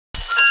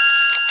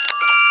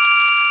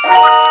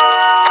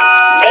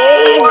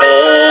Baby,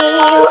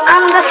 you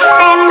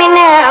understand me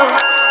now.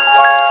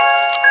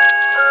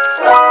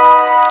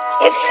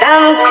 If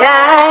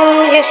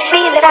sometimes you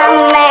see that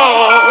I'm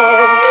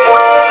mad,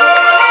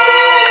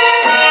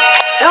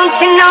 don't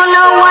you know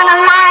no one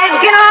alive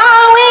can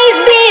always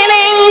be an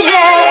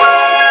angel?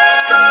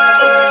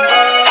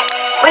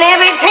 When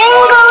everything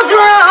goes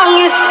wrong,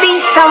 you see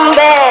some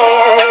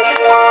bad.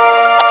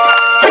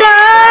 But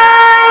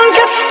I'm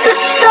just a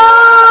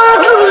soul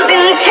whose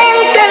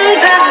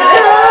intentions are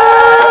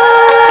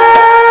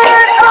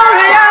good. Oh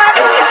Lord,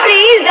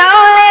 please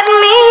don't let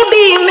me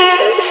be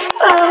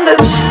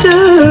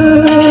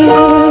misunderstood.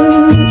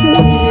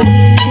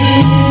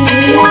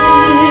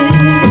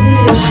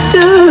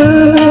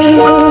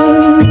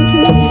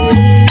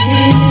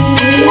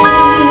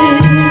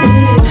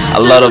 A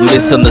lot of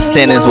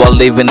misunderstandings while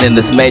living in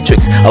this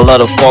matrix. A lot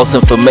of false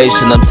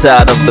information. I'm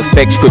tired of the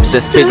fake scripts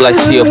that speak like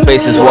to your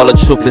faces while the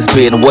truth is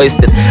being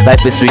wasted.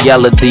 Life is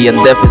reality and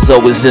death is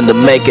always in the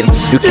making.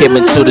 You came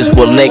into this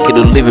world naked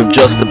to live with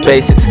just the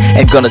basics.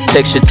 Ain't gonna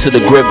take shit to the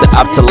grave. The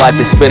afterlife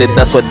is fitted.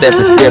 That's why death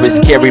is very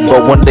scary,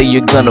 but one day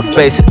you're gonna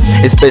face it.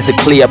 It's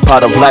basically a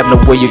part of life, no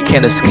way you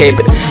can escape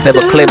it.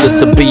 Never claim this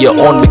to be your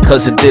own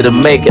because you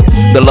didn't make it.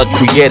 The Lord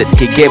created,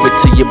 He gave it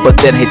to you, but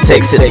then He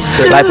takes it.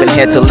 Life ain't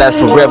here to last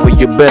forever,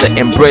 you better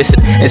embrace it.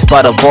 In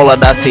spite of all of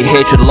that, I see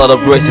hatred, a lot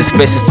of racist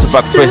faces. To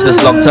back phrase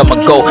this long time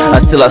ago,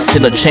 and still I see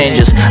no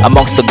changes.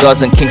 Amongst the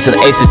gods and kings and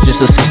aces,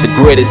 Jesus is the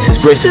greatest. His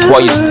grace is why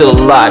you're still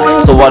alive,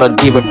 so why not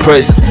give Him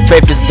praises?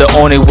 Faith is the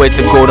only way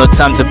to go, no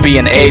time to be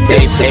an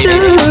atheist.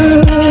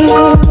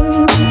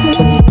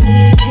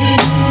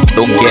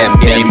 Don't get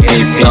me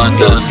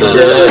misunderstood.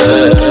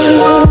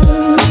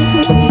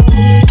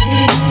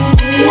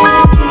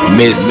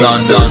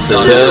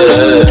 Misunderstood.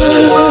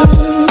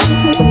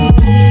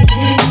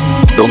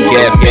 Don't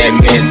get me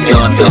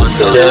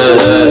misunderstood.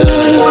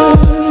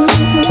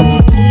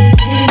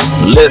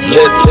 Listen,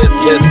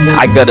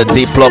 I got a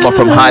diploma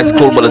from high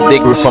school, but a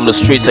degree from the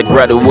streets. I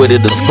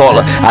graduated a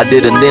scholar. I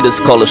didn't need a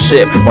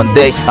scholarship. One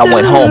day I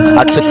went home.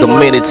 I took a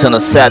minute, turned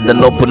aside,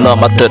 then opened up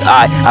my third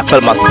eye. I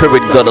felt my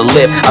spirit got a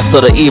lift. I saw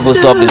the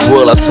evils of this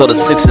world. I saw the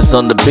sixes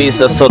on the beats.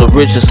 I saw the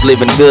riches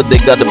living good. They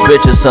got the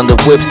bitches on the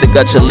whips. They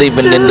got you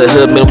living in the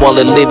hood, meanwhile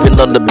they're living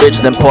on the bitch.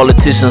 Then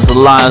politicians are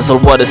lions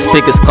on what the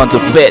speakers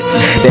counterfeit.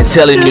 Then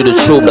telling you the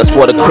truth, that's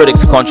what the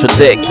critics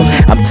contradict.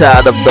 I'm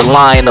tired of the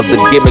lying, of the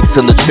gimmicks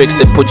and the tricks.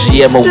 They put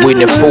GMO in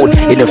your food,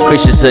 in your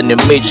fishes and your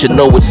meat. You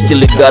know it,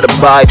 still you gotta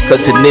buy it,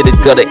 cause you need it,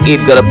 gotta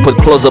eat. Gotta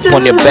put clothes up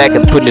on your back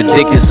and put your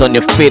dickies on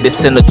your feet.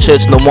 It's in the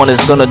church, no one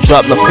is gonna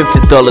drop no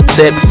 $50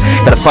 tip.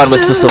 Gotta find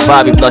ways to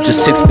survive, if not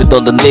just 6 feet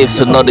underneath.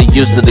 So now they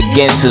used it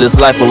against you. This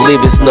life we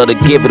live is not a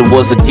gift, it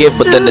was a gift,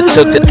 but then they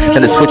took it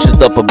and they switched it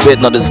up a bit.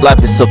 Now this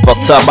life is so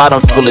fucked up, I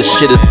don't feel this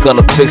shit is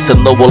gonna fix it.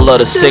 Know a lot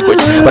of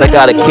secrets, but I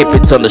gotta keep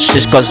it on the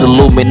shish, cause the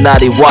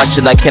Illuminati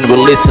watching, I can't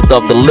release it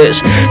off the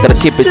list. Gotta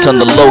keep it on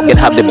the low, can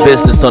have the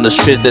business on the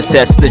streets. They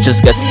said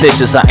snitches got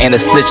stitches, I ain't a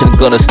snitching,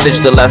 gonna stitch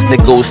the last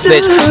nigga who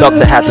snitch.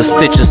 Doctor had to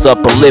stitch his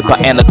upper lip, I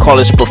ain't a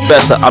college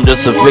professor, I'm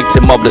just a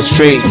victim of the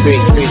streets.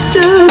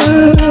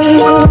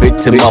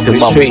 Victim of the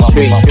streets.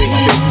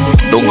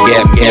 Don't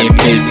get me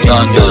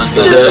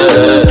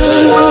misunderstood.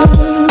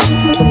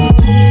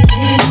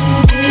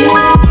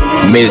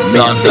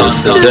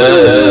 Misunderstood.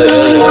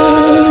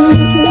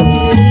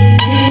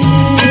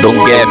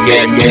 Don't get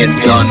me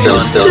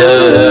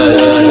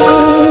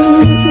misunderstood.